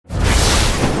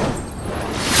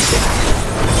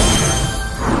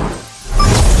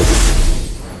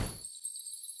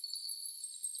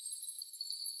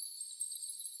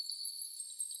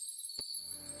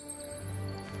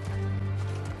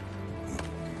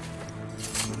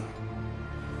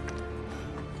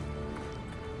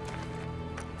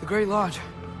Great Lodge.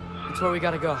 It's where we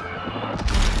gotta go.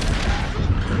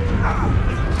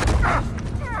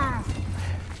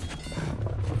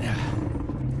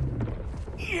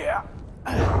 Yeah.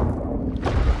 I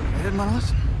didn't want to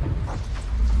listen.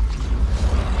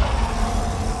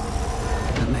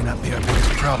 That may not be our biggest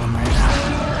problem right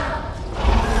now.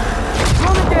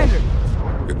 Run the danger!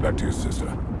 Get back to your sister.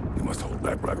 You must hold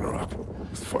back Ragnarok.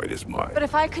 This fight is mine. But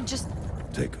if I could just...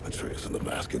 Take Atreus and the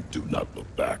mask and do not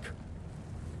look back.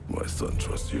 My son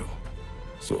trusts you,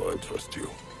 so I trust you.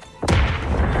 Get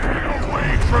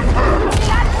away from her!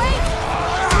 Dad, wait!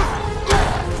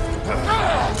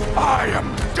 I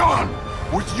am done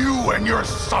with you and your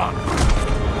son!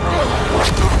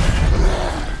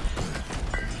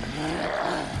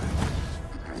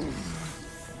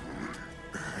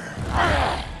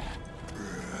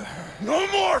 No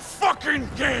more fucking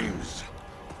games!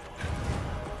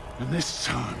 And this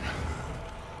time,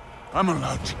 I'm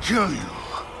allowed to kill you.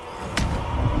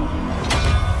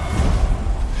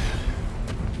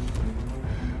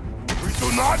 We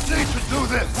do not need to do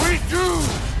this! We do!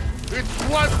 It's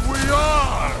what we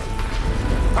are!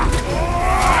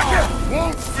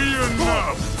 Won't be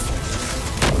enough!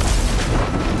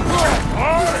 I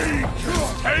can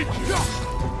take it!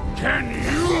 Can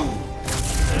you?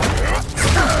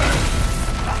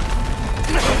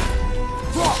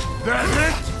 That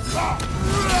it?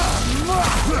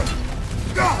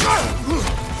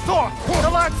 Thor! The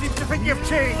lad seems to think you've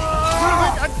changed! Prove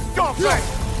it and stop it!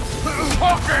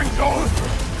 Talking's over!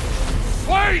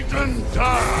 Fight and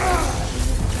die!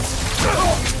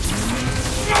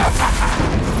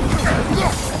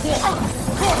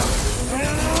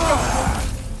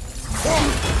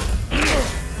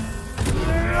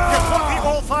 You're what the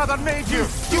All-Father made you!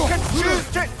 You can choose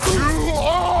to... You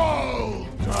all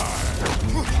die!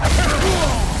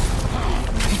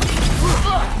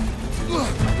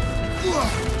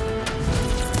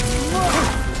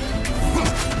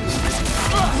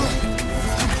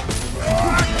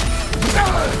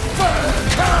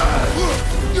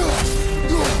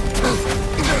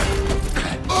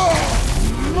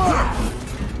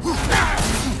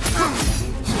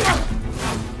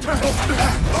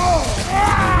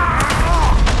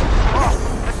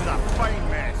 This is a fine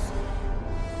mess.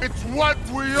 It's what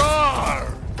we are!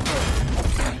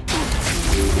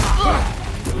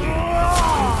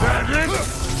 That it?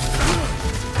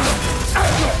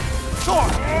 Thor!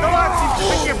 The lad seems to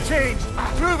think you've changed!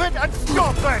 Prove it and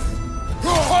stop this!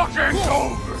 Talking's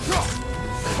over!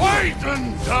 Fight and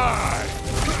die!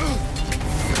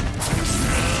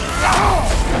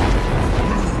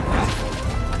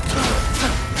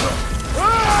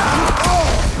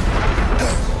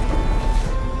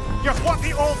 You're what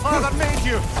the All-Father made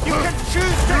you! You can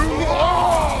choose to... You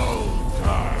all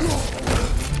die!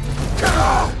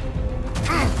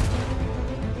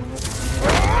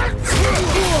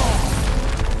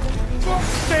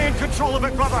 Stay in control of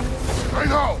it, brother! I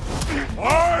know!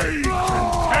 I can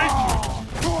take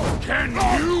it! Can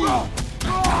you?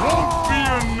 Won't be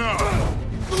enough!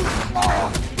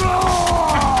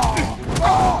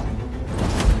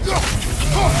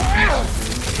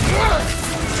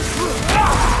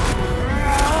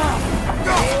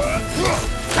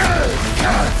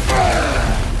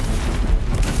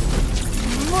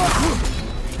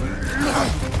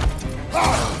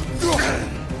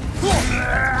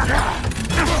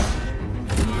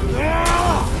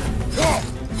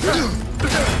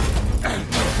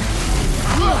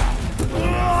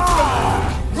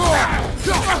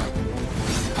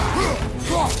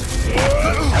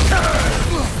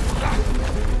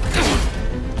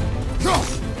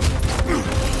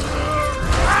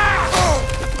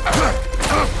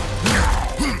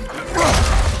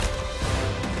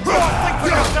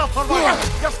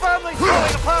 Your family's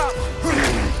falling apart!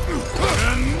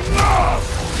 Enough!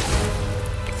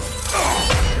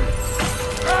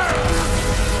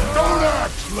 Don't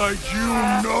act like you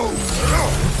know!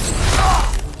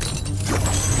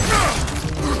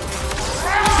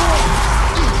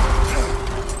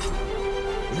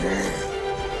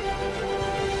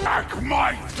 Back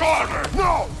my daughter!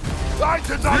 No! I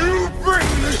did not... You bring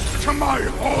this to my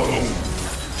home!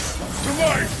 To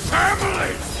my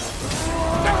family!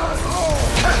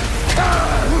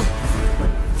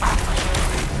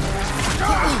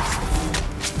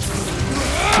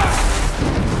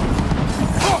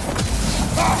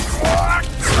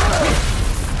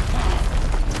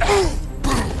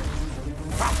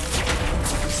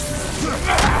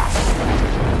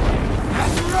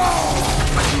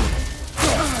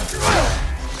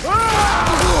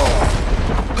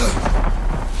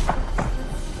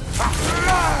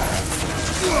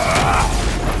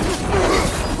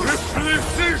 If this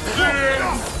is the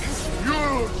end,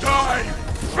 You'll die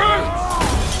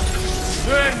first!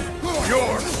 Then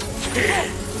you're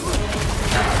king!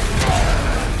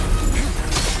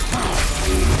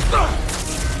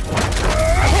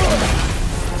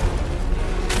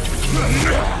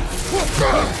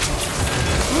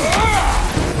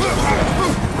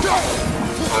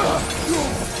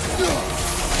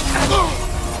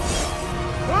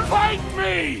 Fight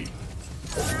me!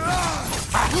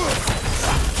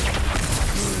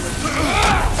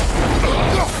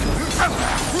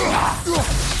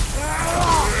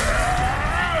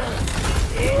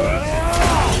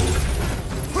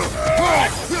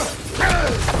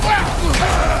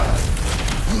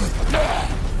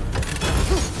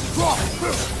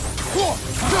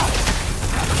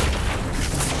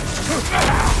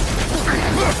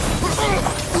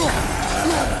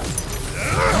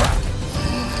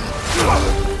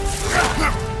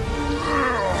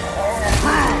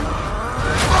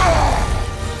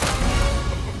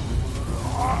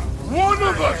 One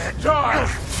of us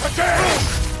dies again!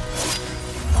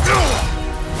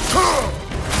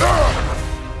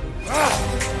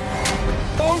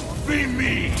 Won't be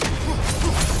me!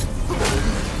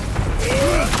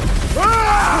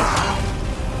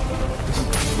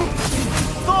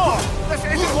 Thor! This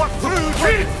isn't what food...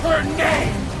 Keep her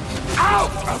name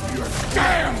out of your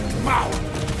damn mouth!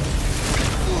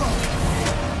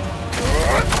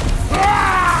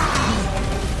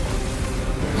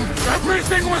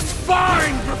 Everything was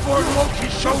fine before Loki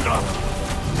showed up!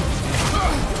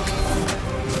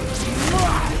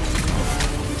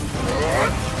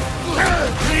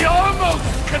 He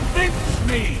almost convinced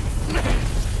me!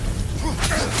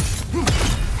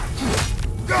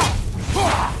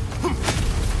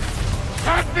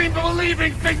 Had me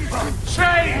believing things could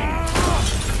change!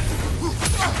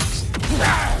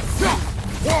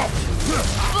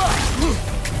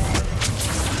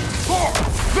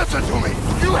 Listen to me!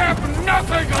 You have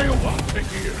nothing I want to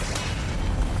hear!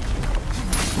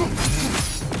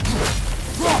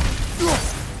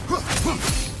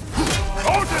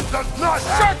 Odin does not...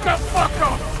 Shut the fuck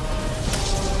up!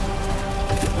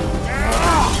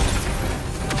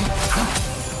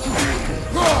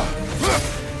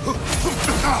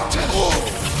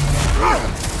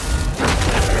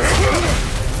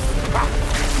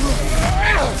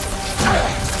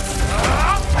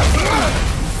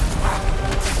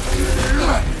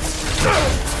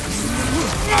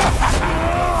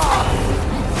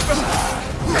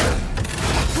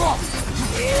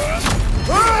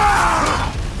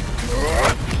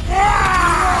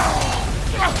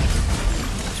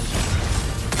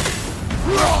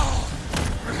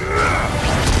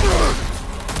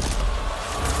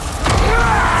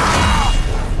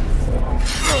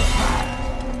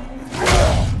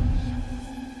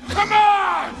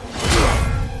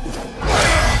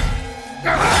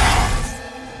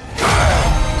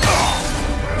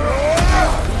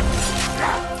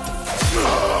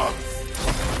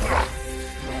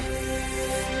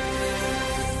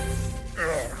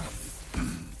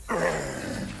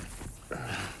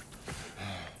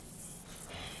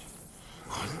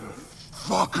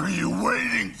 What are you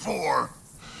waiting for?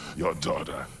 Your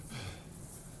daughter.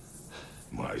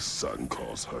 My son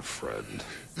calls her friend.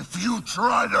 If you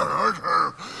try to hurt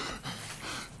her...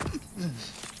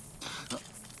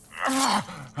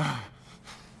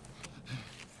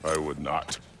 I would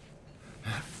not.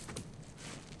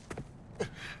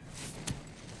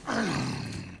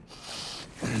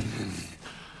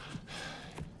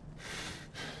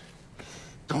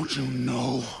 Don't you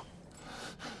know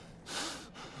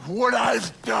what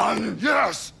I've done?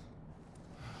 Yes!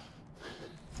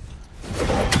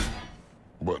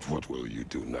 But what will you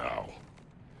do now?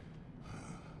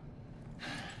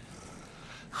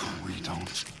 We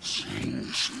don't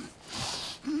change.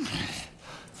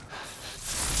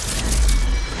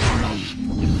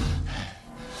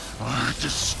 Or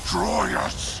destroy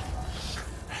us.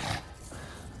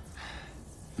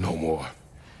 No more.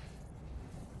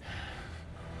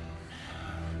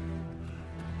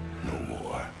 No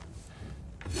more.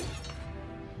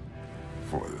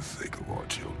 For the sake of our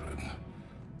children,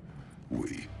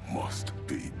 we must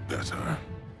be better.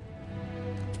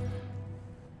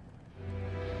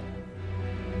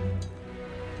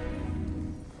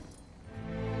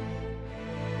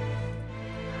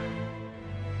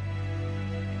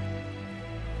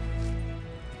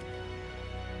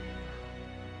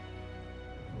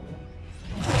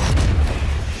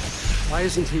 Why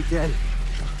isn't he dead?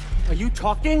 Are you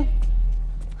talking?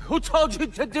 Who told you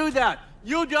to do that?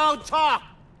 You don't talk!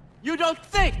 You don't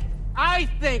think! I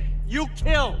think! You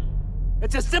kill!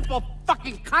 It's a simple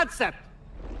fucking concept!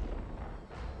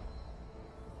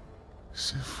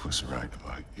 Sif was right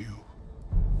about you.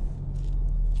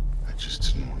 I just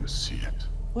didn't want to see it.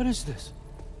 What is this?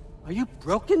 Are you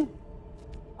broken?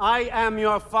 I am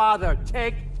your father.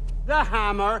 Take the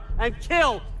hammer and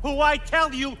kill who I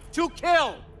tell you to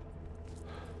kill!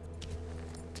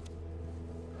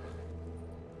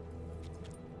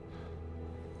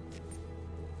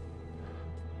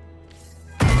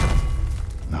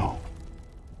 No.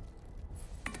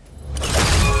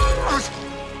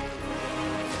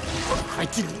 I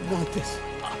didn't want this.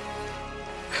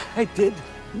 I did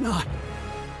not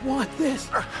want this.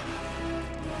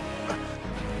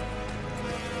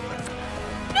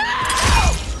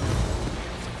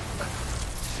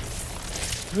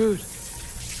 Dude,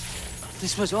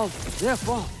 this was all their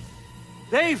fault.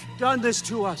 They've done this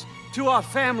to us, to our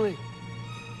family.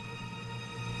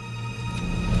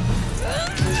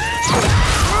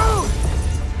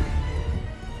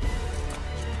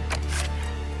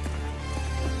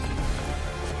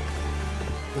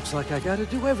 Looks like I gotta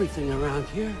do everything around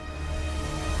here.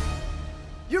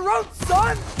 Your own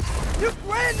son? You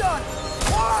planned on it!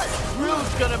 Why?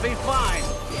 Rude's gonna be fine.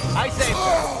 I saved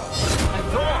her. And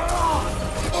Thor,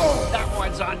 that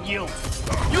one's on you.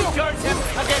 You turned him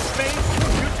against me.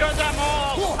 You turned them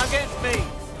all against me.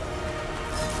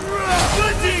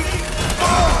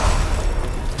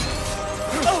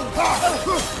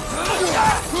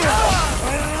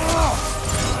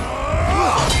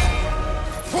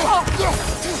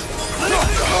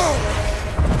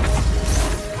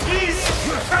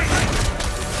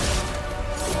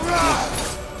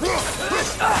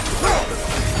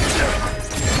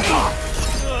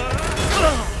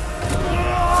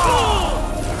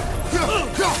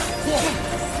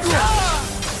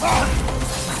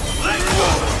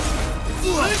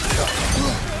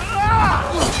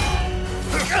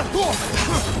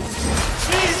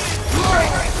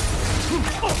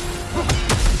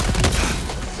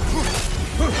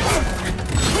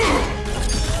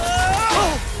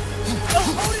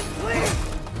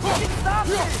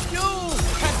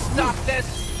 Stop this!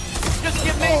 Just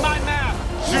give me my map!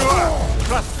 Sure!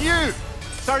 Trust you!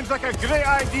 Sounds like a great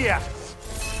idea!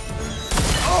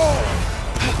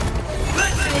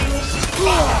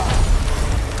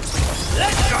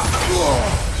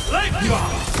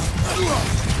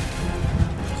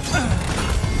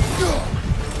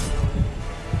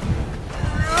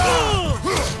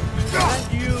 And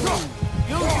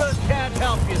you just can't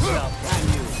help yourself, can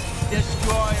you?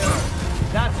 Destroyer!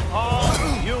 That's all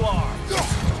you are!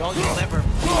 That's all you'll ever be!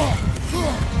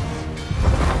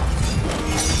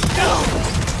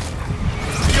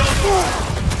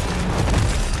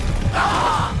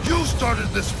 You started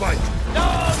this fight! No!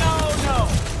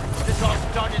 This all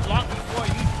started long before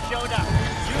you showed up.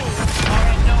 You are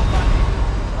a nobody.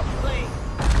 A plague.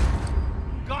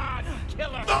 God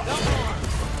killer. No more.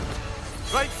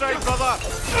 Right side, brother!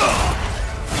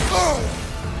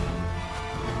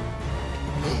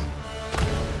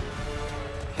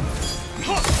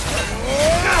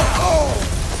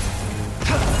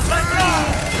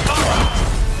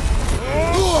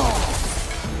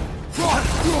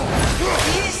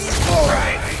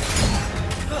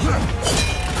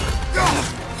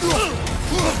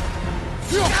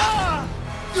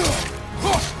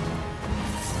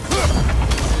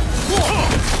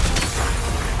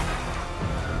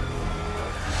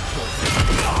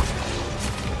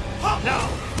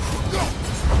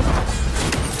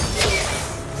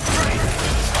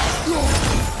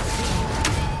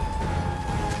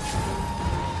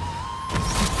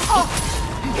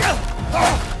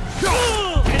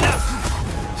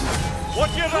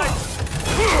 Watch your right!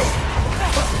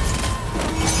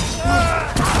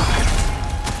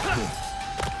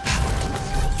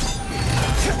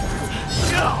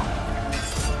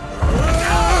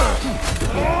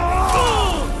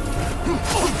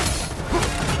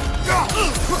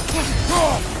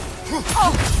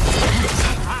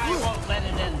 I won't let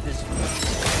it end this way.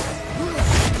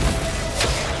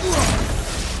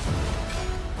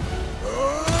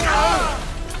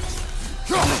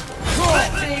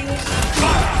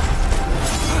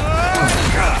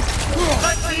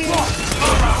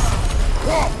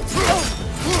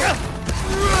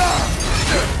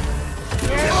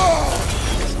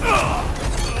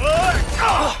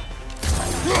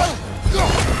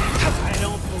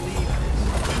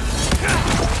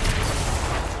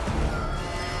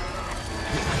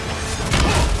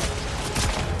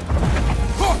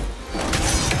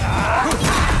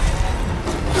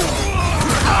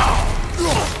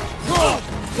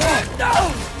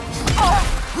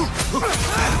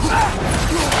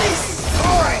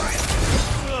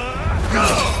 I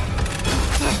don't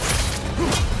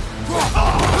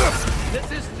believe this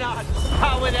is not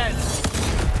how it ends.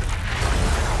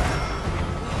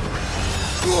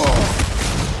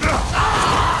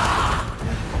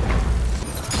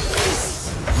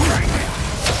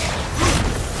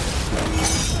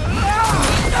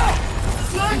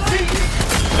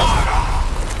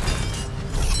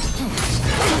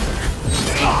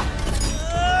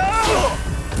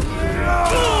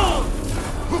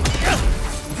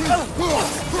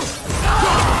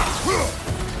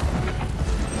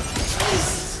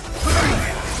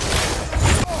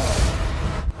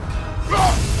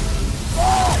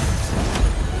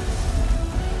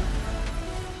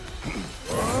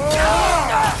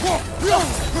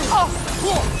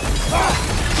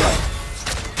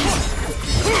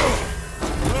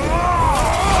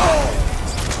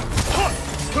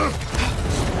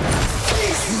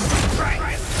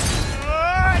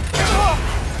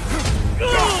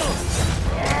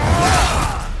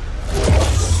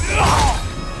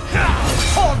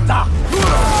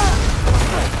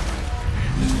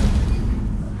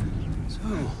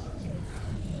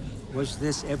 Was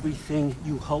this everything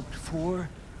you hoped for?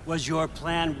 Was your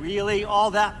plan really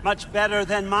all that much better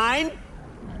than mine?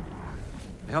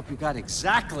 I hope you got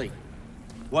exactly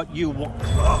what you want.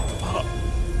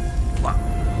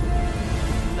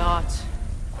 Not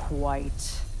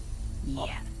quite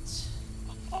yet.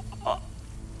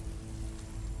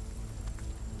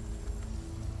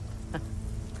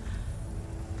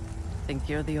 Think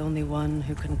you're the only one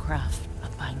who can craft a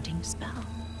binding spell?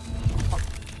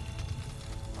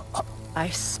 I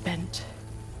spent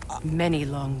many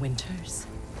long winters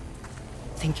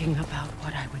thinking about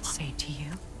what I would say to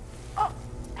you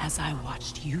as I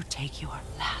watched you take your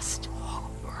last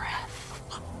breath.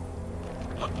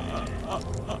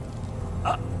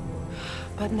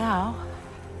 But now,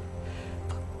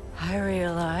 I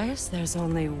realize there's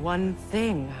only one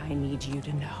thing I need you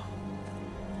to know.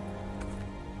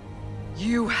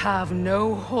 You have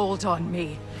no hold on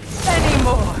me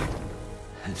anymore!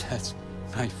 That's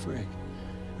my frig.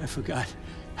 I forgot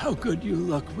how good you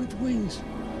look with wings.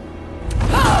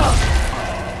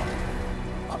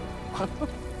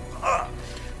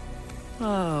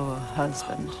 Oh,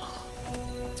 husband.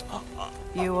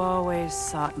 You always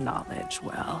sought knowledge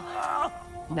well.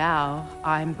 Now,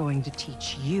 I'm going to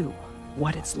teach you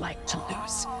what it's like to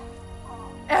lose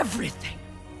everything.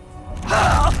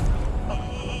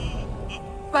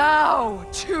 Bow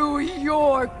to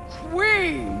your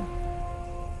queen!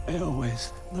 I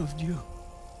always loved you,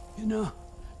 you know.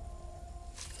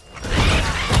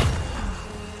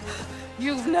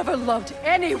 You've never loved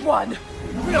anyone!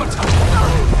 Real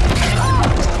time!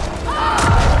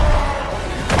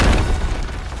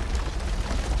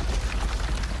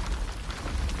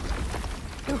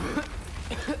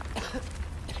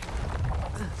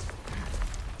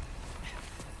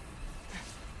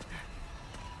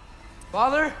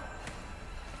 Father?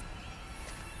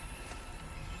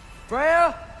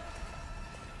 Freya?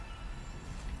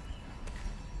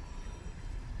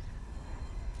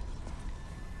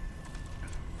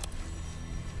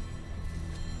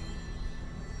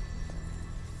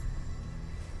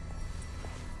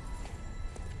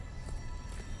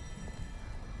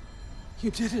 You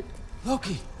did it,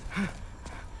 Loki.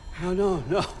 No.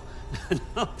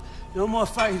 No more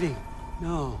fighting.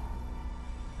 No.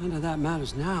 None of that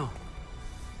matters now.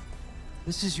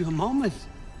 This is your moment,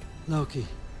 Loki.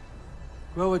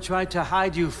 Groa tried to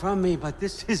hide you from me, but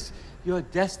this is your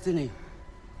destiny.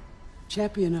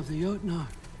 Champion of the Jotnar.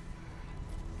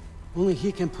 Only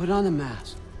he can put on the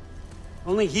mask.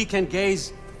 Only he can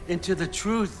gaze into the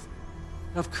truth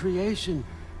of creation.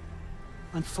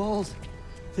 Unfold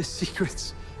the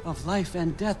secrets of life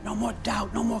and death. No more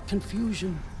doubt, no more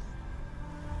confusion.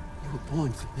 You were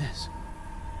born for this.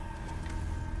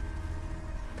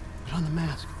 Put on the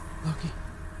mask, Loki.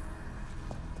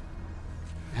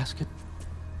 Ask it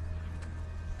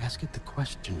the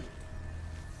question.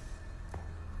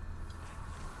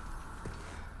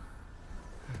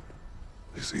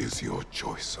 This is your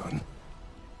choice, son.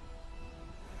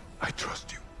 I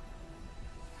trust you.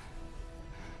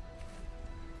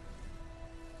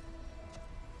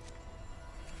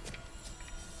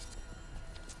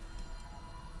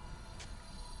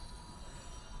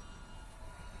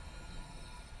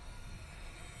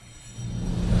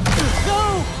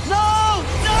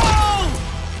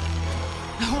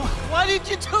 Why did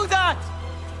you do that?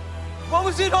 What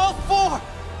was it all for?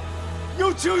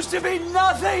 You choose to be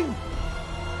nothing!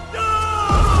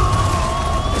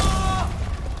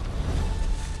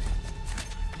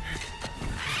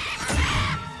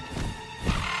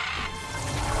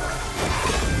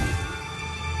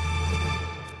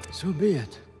 So be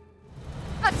it.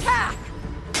 Attack!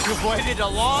 You've waited a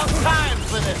long time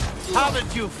for this,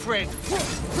 haven't you, Frig?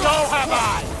 So have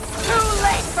I! Too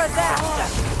late for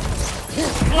that!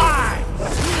 Fly!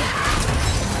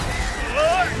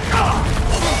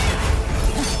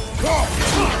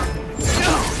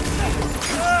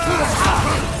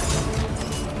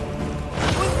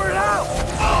 Whisper it out!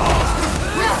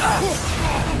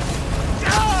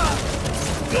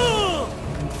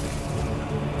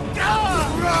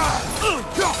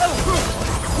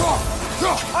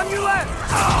 On your left!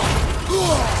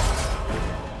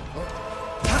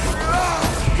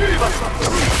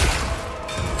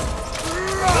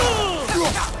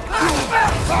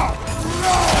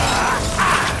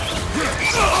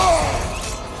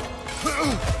 Against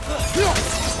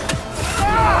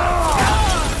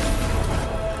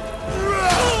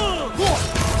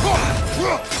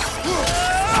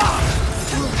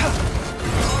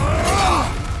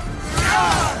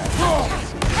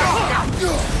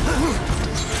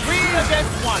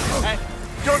one, and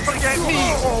Don't forget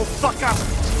me, old fucker!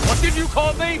 what did you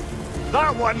call me?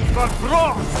 That one's for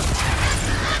broth!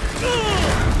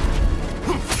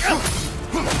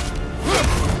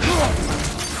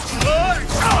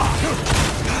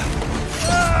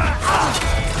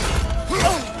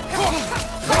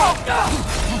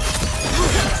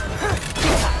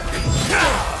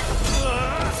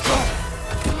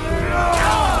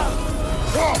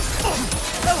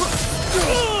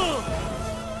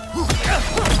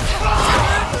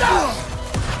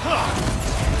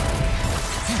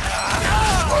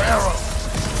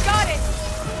 Got it!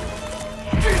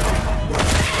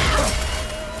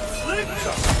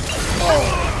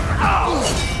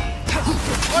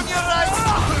 On your right!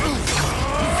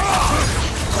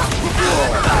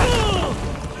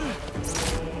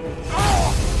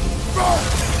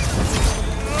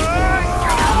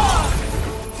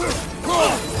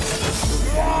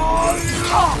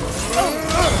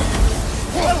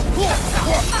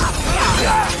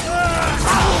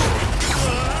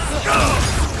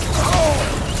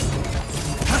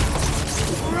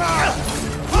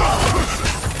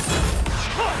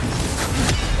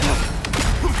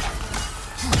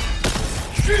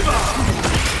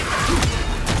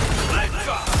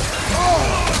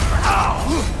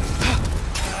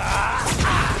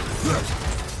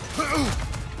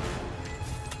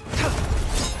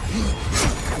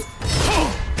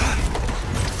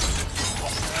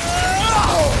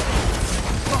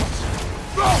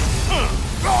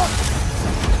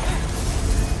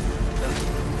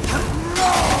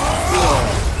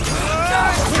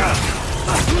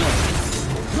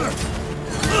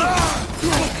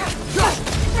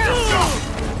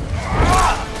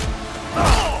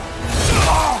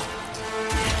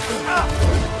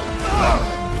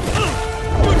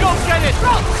 You don't get it!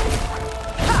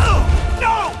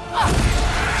 No!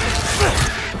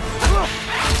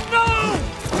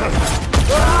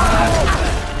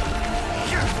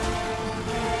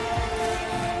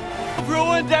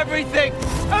 Ruined everything!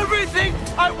 Everything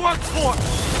I worked for!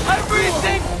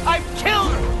 Everything I've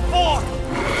killed for!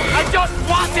 I just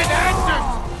wanted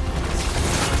answers!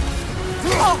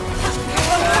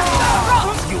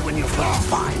 You and your little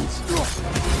vines.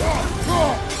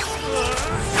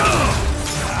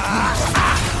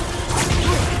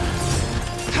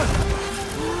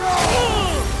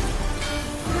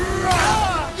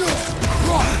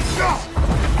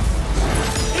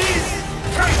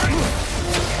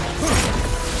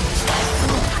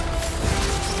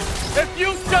 If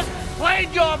you just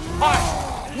played your part,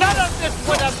 none of this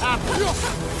would have happened!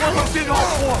 What's it all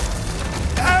for?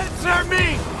 Answer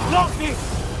me, Loki!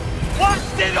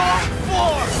 What's it all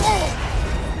for?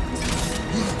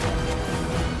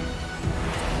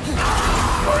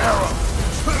 Your arrow!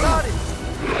 Got it!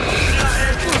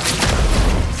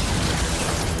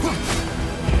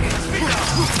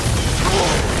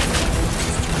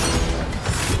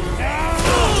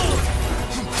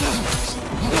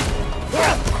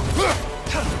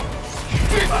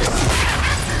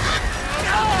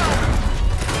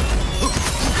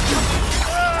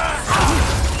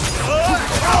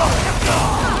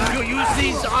 You use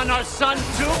these on our son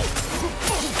too?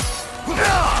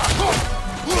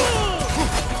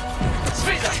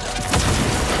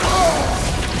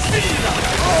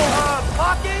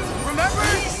 Blocking, remember?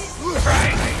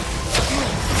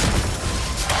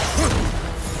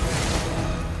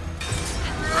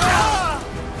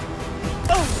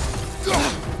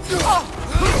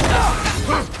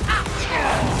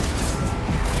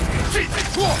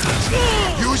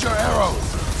 Use your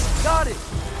arrows! Got it!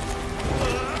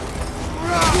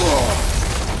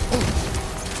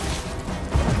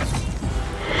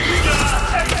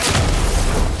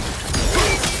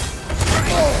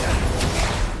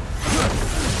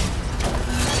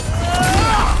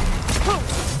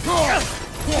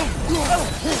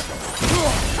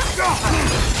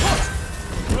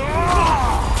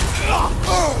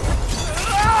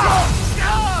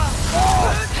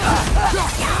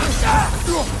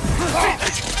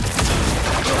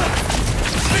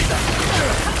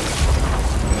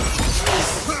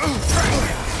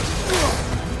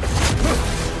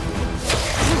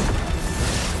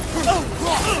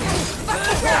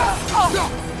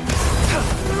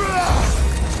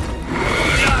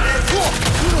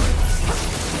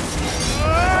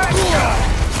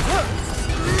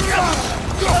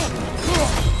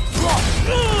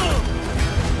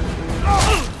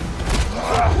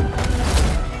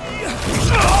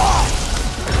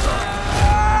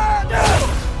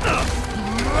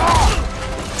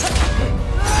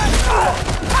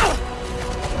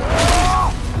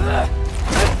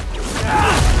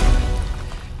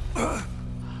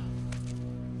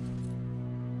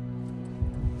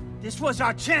 This was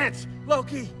our chance,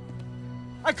 Loki.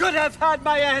 I could have had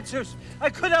my answers. I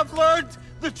could have learned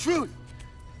the truth.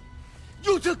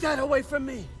 You took that away from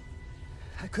me.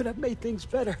 I could have made things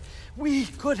better. We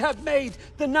could have made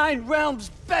the 9 realms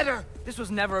better. This was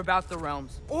never about the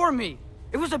realms, or me.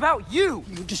 It was about you!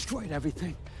 You destroyed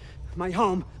everything. My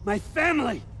home, my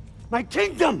family, my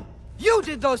kingdom! You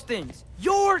did those things!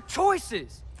 Your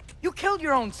choices! You killed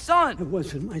your own son! It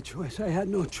wasn't my choice. I had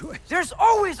no choice. There's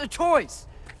always a choice!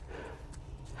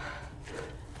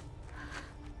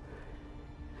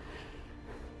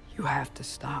 You have to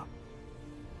stop.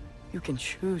 You can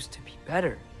choose to be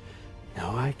better.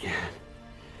 No, I can't.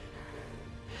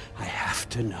 I have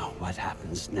to know what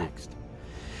happens next.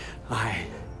 I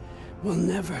will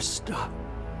never stop.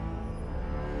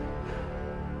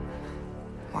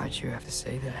 Why'd you have to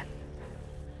say that?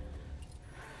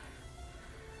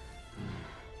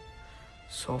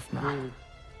 Sofna.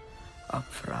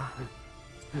 Apfra.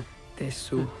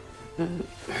 Desu.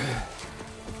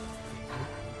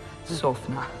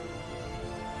 Sofna.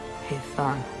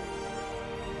 Hethan.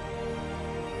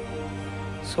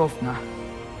 Sofna.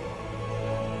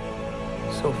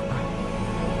 Sofna.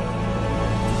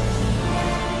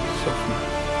 Sofna.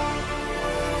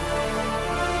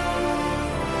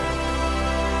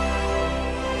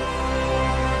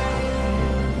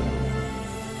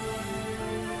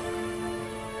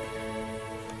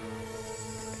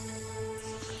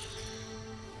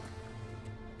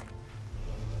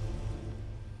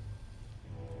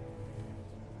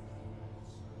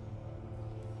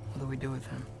 What do we do with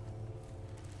him?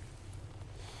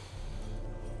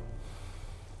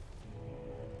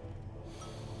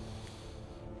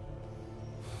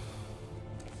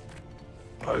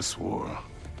 I swore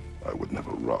I would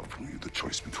never rob from you the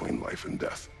choice between life and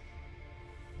death.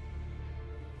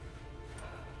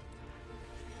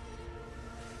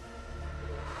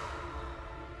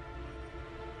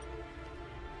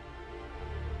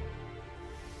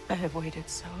 I have waited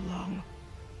so long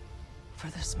for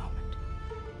this moment.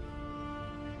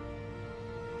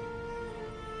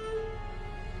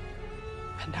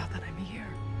 And now that I'm here,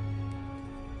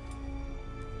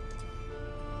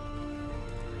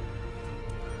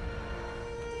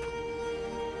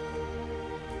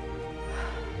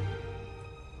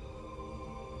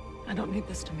 I don't need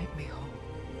this to make me whole.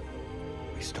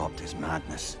 We stopped his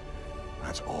madness.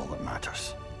 That's all that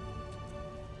matters.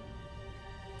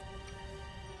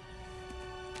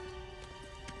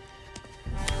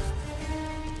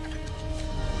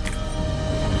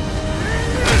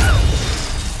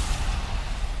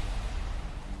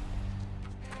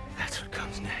 That's what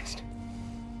comes next.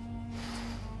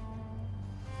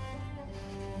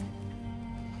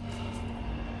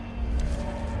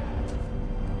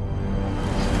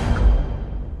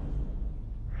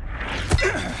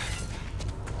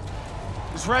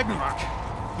 It's Ragnarok.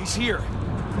 He's here.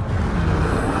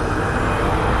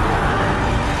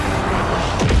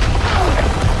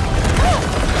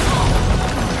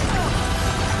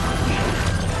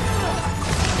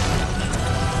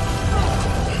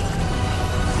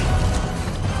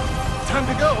 Time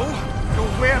to go. Go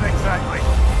where exactly?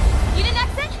 You didn't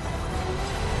exit?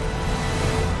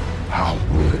 How?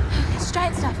 It's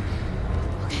giant stuff.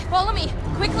 Okay, follow me,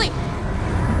 quickly.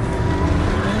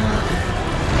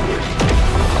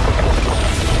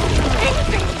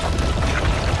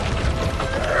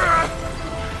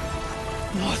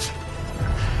 What?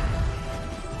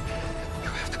 You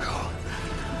have to go.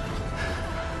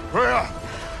 Freya!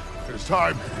 It's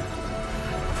time.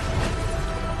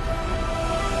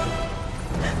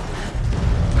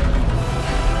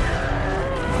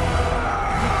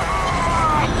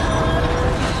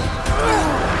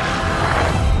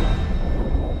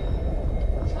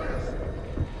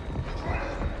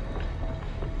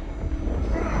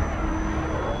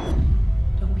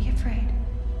 Don't be afraid.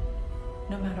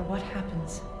 No matter what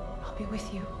happens, I'll be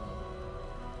with you.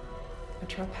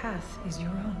 But your path is your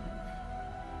own.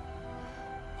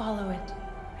 Follow it,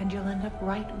 and you'll end up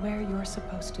right where you're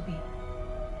supposed to be.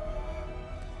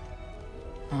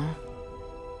 Huh?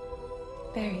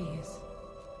 There he is.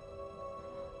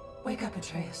 Wake up,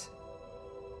 Atreus.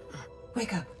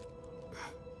 Wake up.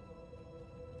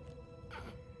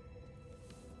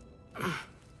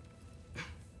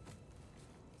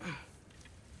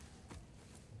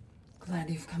 Glad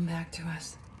you've come back to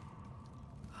us.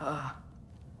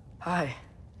 Hi.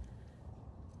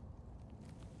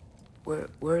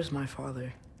 Where's my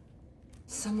father?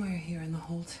 Somewhere here in the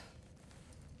hold.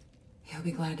 He'll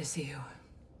be glad to see you.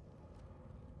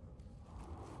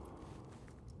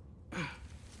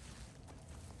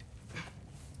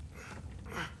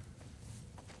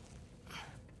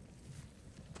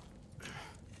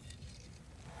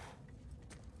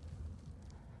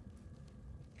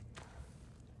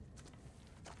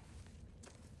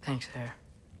 Thanks, Hare.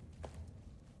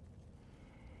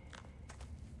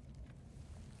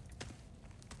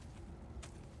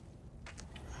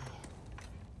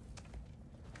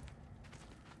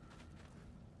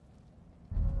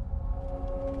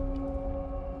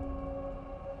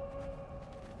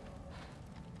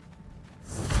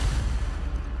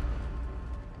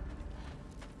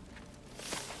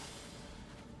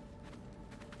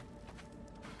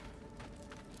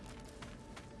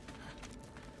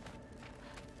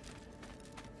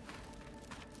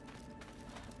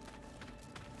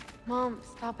 Mom,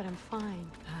 stop it, I'm fine.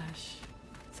 Hush.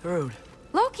 Thrud,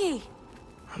 Loki!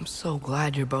 I'm so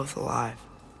glad you're both alive.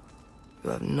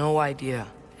 You have no idea,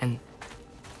 and...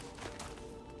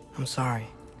 I'm sorry.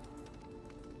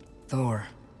 Thor.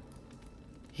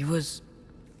 He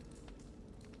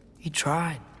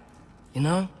tried, you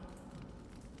know?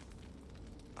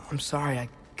 I'm sorry I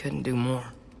couldn't do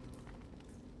more.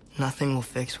 Nothing will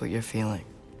fix what you're feeling.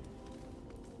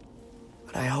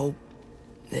 But I hope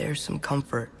there's some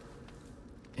comfort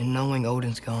in knowing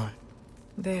Odin's gone.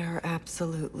 There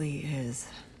absolutely is.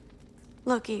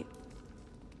 Loki,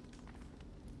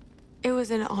 it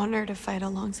was an honor to fight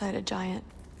alongside a giant.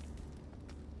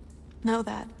 Know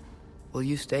that. Will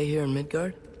you stay here in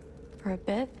Midgard? For a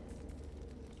bit?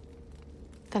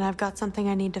 Then I've got something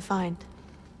I need to find.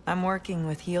 I'm working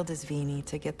with Hildisvíni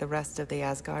to get the rest of the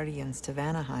Asgardians to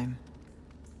Vanaheim.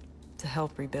 To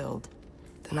help rebuild.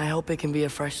 Then I hope it can be a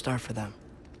fresh start for them.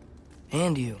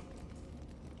 And you.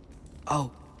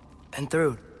 Oh, and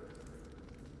Thrud.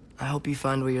 I hope you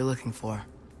find what you're looking for.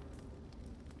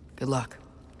 Good luck.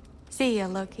 See ya,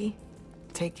 Loki.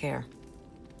 Take care.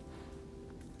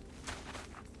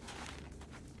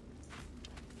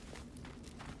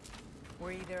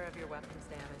 Were either of your weapons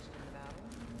damaged in the battle?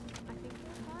 I think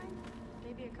you're fine.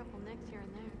 Maybe a couple nicks here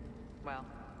and there. Well,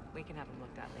 we can have them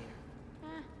looked at later.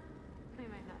 We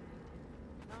might not need to.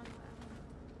 Nonsense.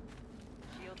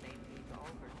 Shield made these all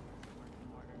versions working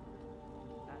order.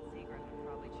 That Seagram would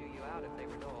probably chew you out if they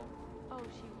were dull. Oh,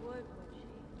 she would she?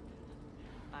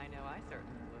 I know I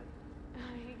certainly would.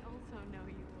 I also know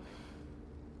you would.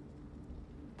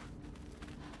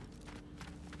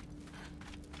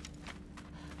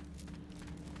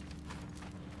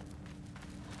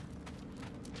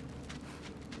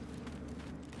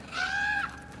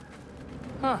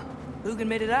 Huh. Lugan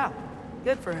made it out.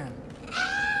 Good for him.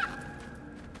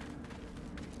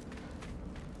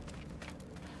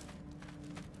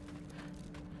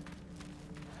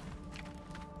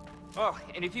 Oh,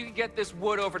 and if you could get this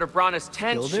wood over to Brana's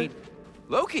tent, Builder?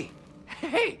 Loki!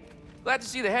 Hey! Glad to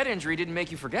see the head injury didn't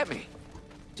make you forget me.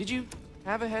 Did you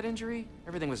have a head injury?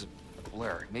 Everything was a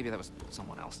blur. Maybe that was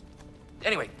someone else.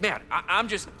 Anyway, man,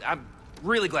 I'm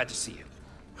really glad to see you.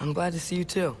 I'm glad to see you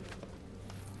too.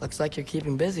 Looks like you're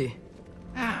keeping busy.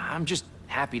 I'm just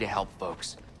happy to help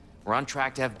folks. We're on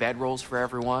track to have bedrolls for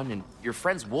everyone, and your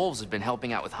friend's wolves have been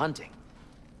helping out with hunting.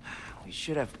 We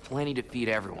should have plenty to feed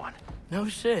everyone. No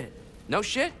shit. No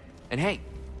shit? And hey,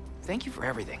 thank you for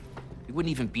everything. We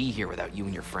wouldn't even be here without you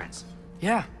and your friends.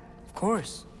 Yeah, of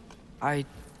course. I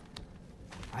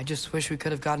just wish we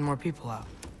could have gotten more people out.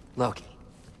 Loki,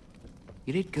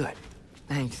 you did good.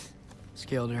 Thanks,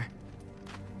 Skilder.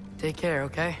 Take care,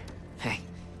 okay? Hey,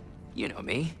 you know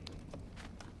me.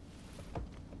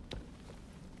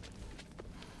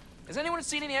 Has anyone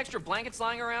seen any extra blankets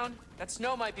lying around? That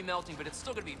snow might be melting, but it's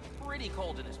still gonna be pretty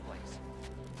cold in this place.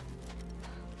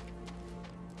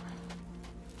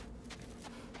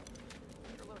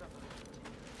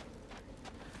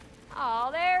 Oh,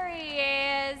 there he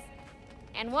is.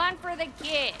 And one for the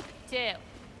kid, too.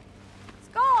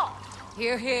 Skull!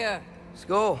 Here, here.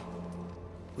 Skull.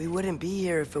 We wouldn't be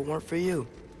here if it weren't for you.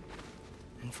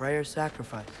 And Freyr's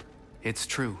sacrifice. It's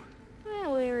true.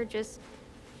 Well, we were just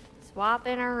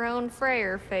swapping our own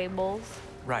Freyr fables.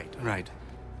 Right.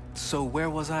 So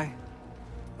where was I?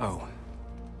 Oh.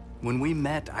 When we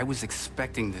met, I was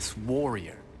expecting this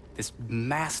warrior, this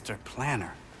master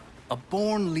planner, a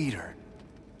born leader.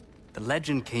 The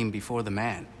legend came before the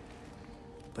man.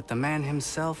 But the man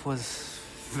himself was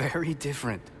very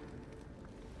different.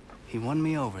 He won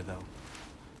me over, though.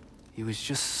 He was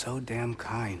just so damn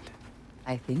kind.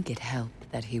 I think it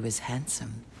helped that he was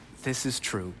handsome. This is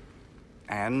true.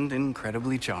 And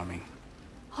incredibly charming.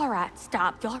 All right,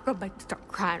 stop. Y'all are gonna make me start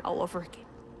crying all over again.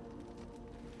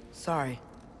 Sorry.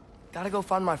 Gotta go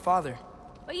find my father.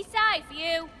 Be safe,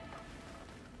 you.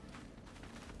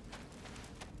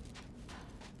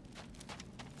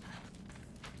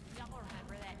 Y'all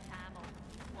remember that time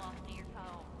I walked near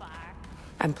coal fire?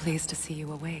 I'm pleased to see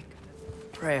you awake.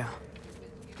 Freya.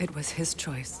 It was his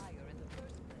choice.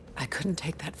 I couldn't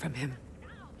take that from him.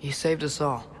 You saved us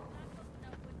all.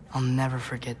 I'll never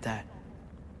forget that.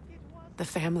 The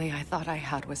family I thought I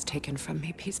had was taken from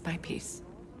me piece by piece.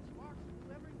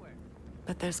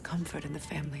 But there's comfort in the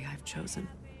family I've chosen.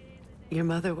 Your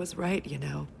mother was right, you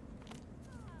know.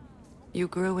 You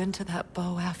grew into that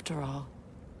bow after all.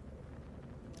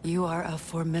 You are a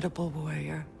formidable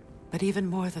warrior, but even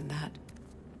more than that,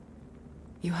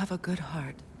 you have a good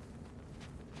heart.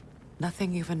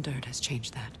 Nothing you've endured has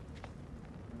changed that.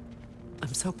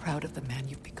 I'm so proud of the man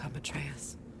you've become,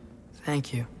 Atreus.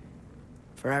 Thank you.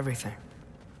 For everything.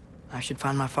 I should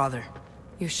find my father.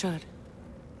 You should.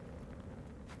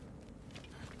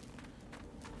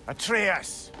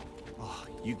 Atreus! Oh,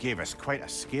 you gave us quite a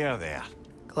scare there.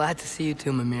 Glad to see you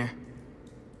too, Mimir.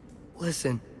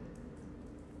 Listen.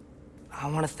 I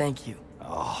want to thank you.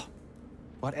 Oh,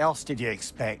 what else did you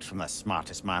expect from the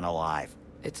smartest man alive?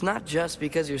 It's not just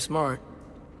because you're smart.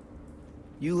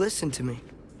 You listened to me.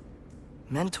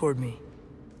 Mentored me.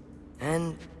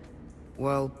 And,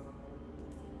 well,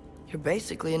 you're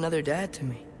basically another dad to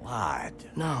me. Lad.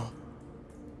 No.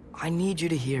 I need you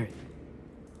to hear it.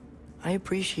 I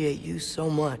appreciate you so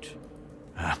much.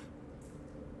 Huh?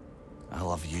 I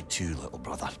love you too, little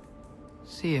brother.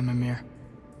 See you, Mimir.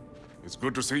 It's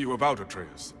good to see you about,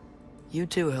 Atreus. You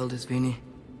too, Hildisvíni.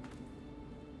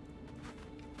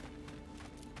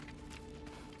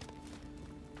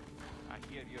 I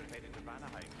hear you're headed to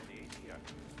Vanaheim today, dear.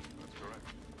 That's correct.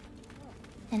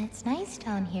 And it's nice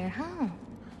down here, huh?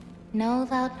 No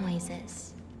loud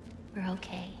noises. We're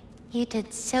okay. You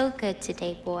did so good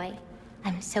today, boy.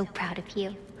 I'm so proud of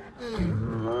you.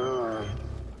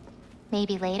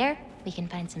 Maybe later, we can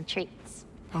find some treats.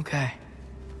 Okay.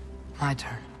 My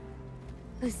turn.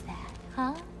 Who's that,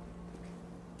 huh?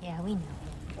 Yeah, we know.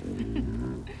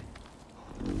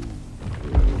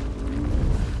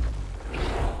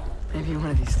 Maybe one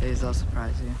of these days I'll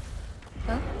surprise you.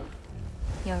 Oh?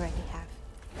 You already have.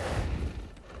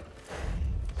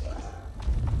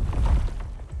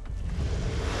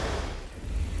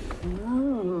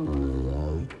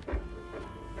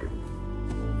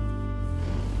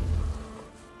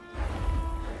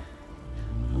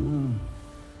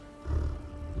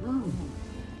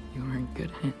 You are in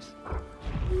good hands.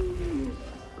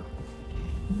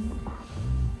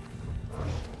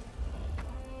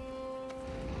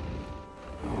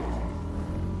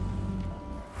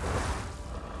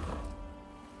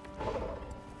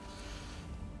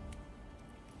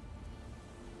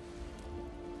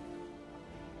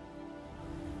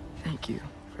 Thank you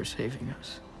for saving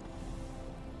us.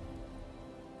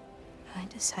 I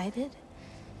decided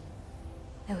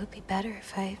it would be better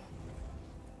if I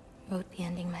wrote the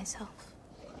ending myself.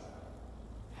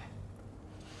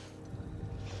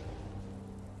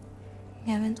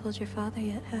 You haven't told your father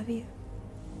yet, have you?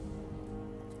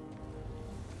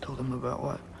 Told him about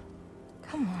what?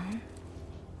 Come on.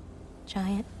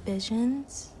 Giant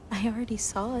visions? I already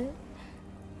saw it.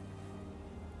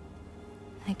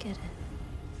 I get it.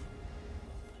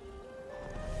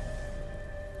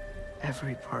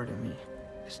 Every part of me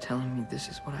is telling me this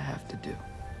is what I have to do.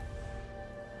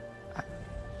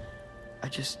 I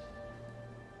just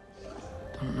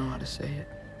don't know how to say it.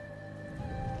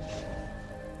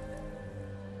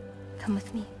 Come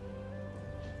with me.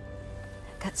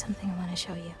 I've got something I want to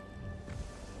show you.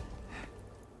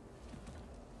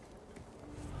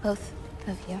 Both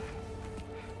of you.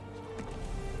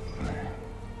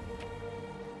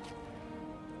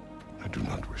 I do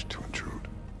not wish to intrude.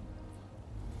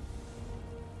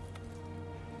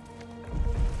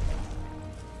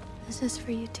 This is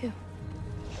for you too.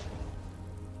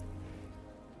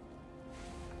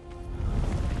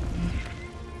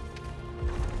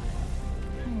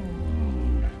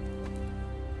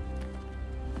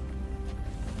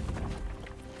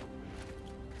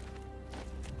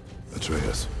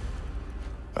 Atreus,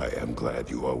 I am glad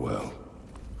you are well.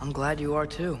 I'm glad you are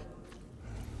too.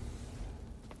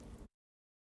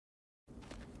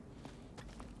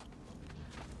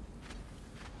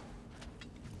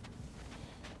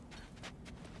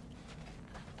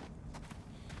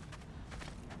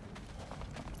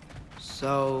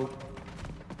 So,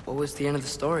 what was the end of the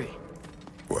story?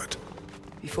 What?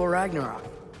 Before Ragnarok,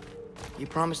 you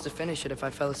promised to finish it if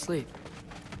I fell asleep.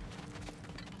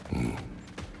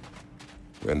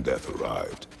 When death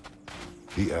arrived,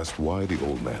 he asked why the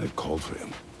old man had called for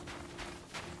him.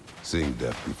 Seeing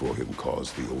death before him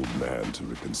caused the old man to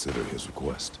reconsider his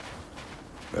request.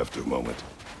 After a moment,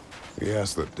 he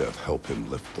asked that death help him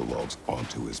lift the logs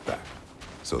onto his back,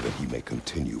 so that he may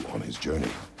continue on his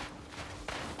journey.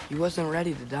 He wasn't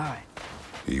ready to die.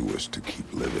 He wished to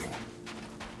keep living.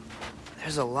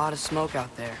 There's a lot of smoke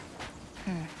out there.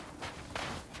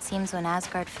 It seems when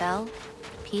Asgard fell,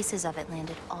 pieces of it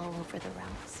landed all over the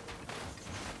realms.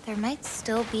 There might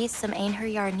still be some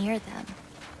Einherjar near them,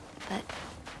 but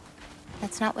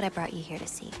that's not what I brought you here to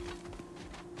see.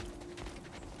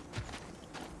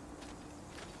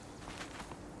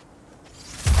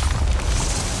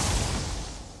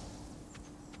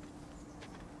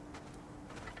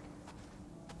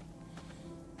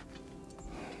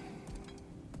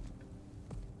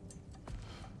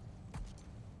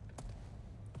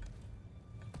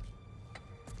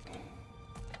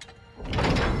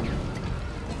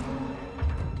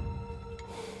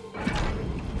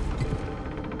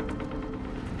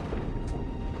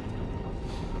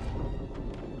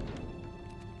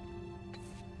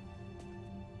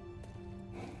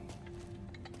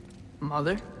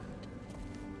 Mother?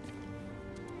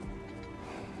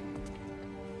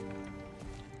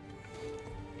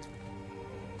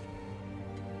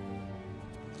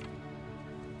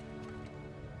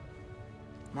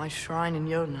 My shrine in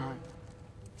Jotunheim.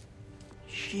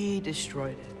 She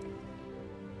destroyed it.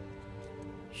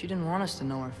 She didn't want us to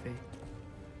know our fate.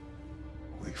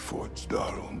 We forged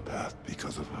our own path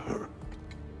because of her.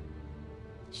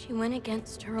 She went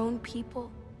against her own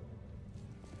people.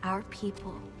 Our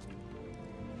people.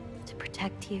 To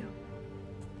protect you.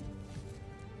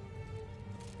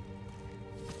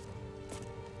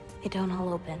 They don't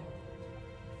all open.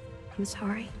 I'm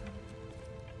sorry.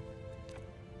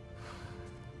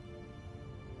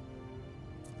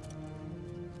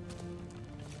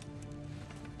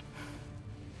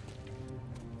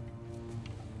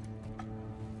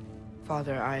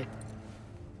 Father, I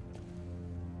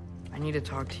need to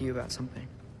talk to you about something.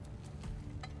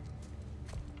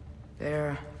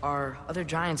 There are other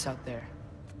giants out there,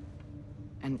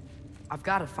 and I've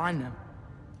got to find them.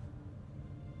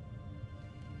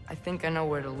 I think I know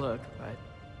where to look, but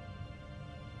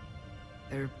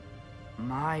they're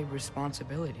my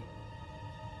responsibility.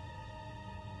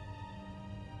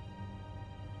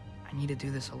 I need to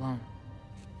do this alone.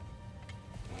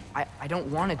 I don't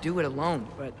want to do it alone,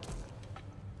 but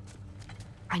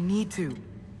I need to.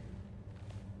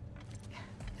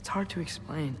 It's hard to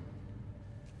explain.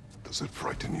 Does it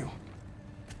frighten you?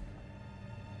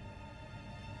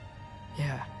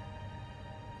 Yeah.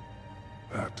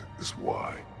 That is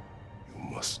why you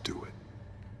must do it.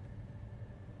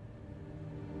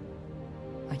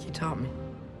 Like you taught me.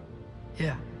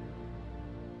 Yeah.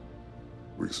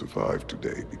 We survived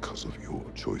today because of your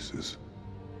choices.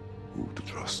 Who to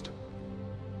trust,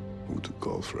 who to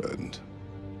call friend.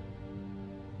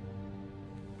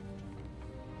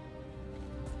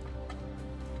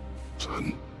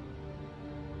 Son,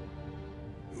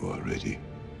 you are ready.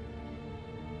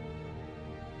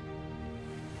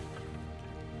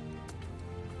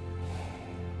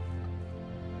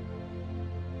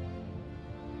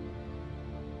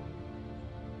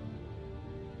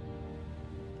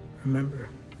 Remember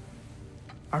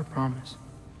our promise.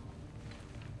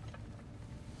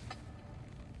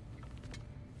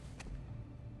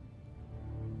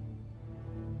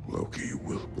 Loki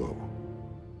will go.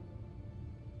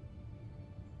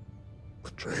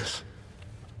 Atreus.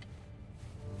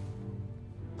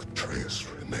 Atreus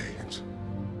remains.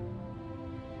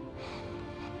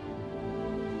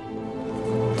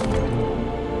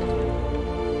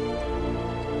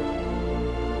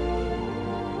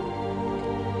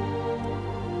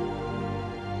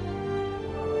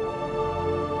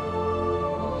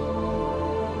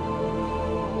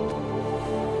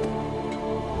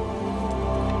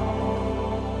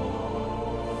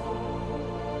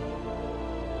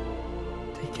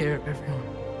 Take care of everyone.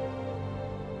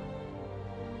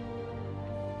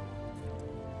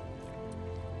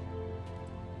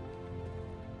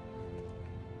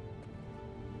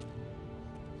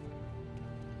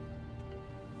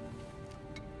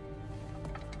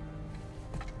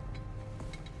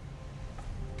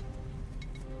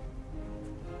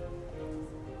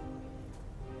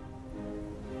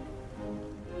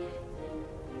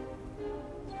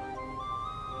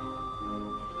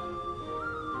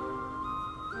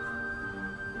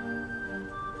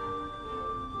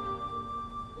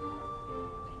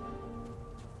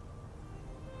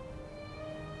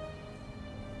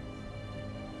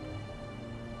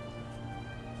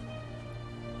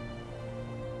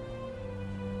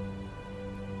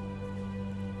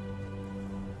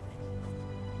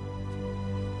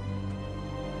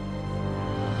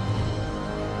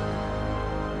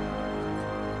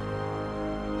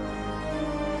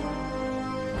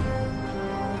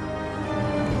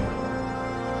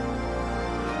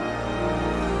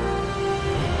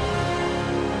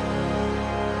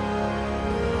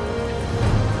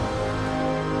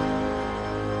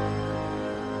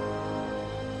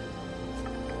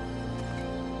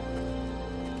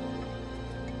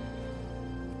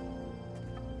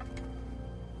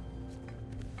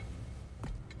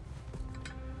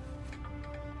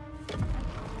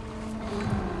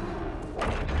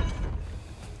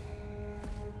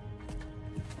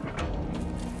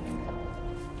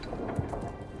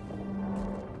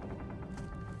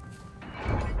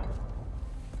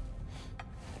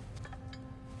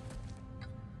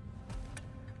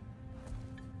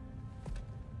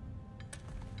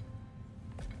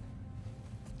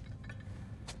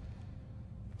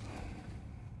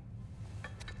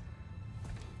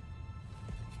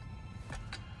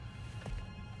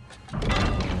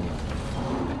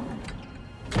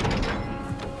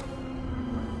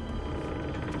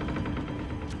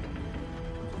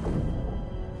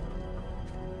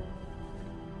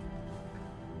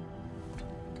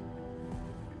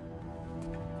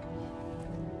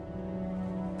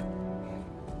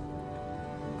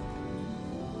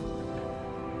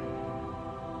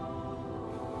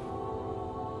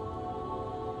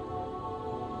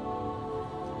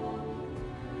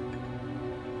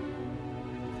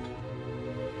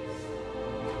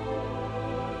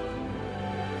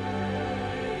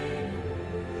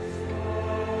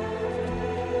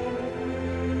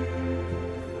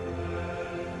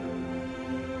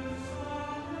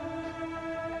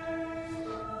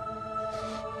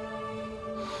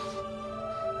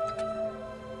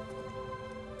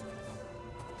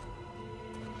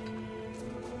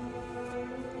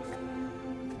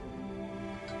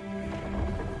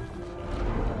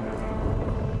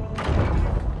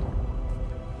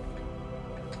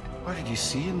 What did you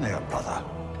see in there, brother?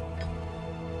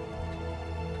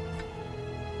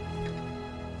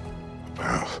 A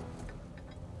path.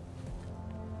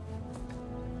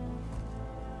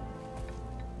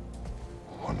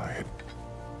 One I had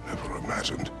never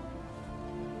imagined.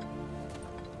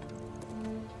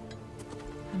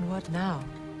 And what now?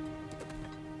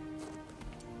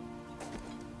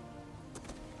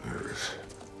 There is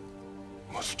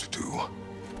much to do.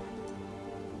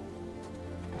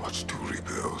 Much to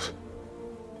rebuild.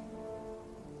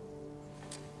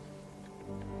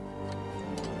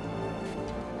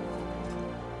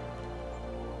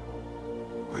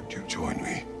 Would you join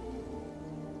me?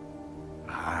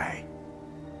 Aye.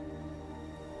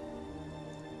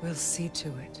 We'll see to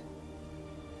it.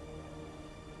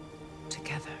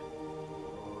 Together.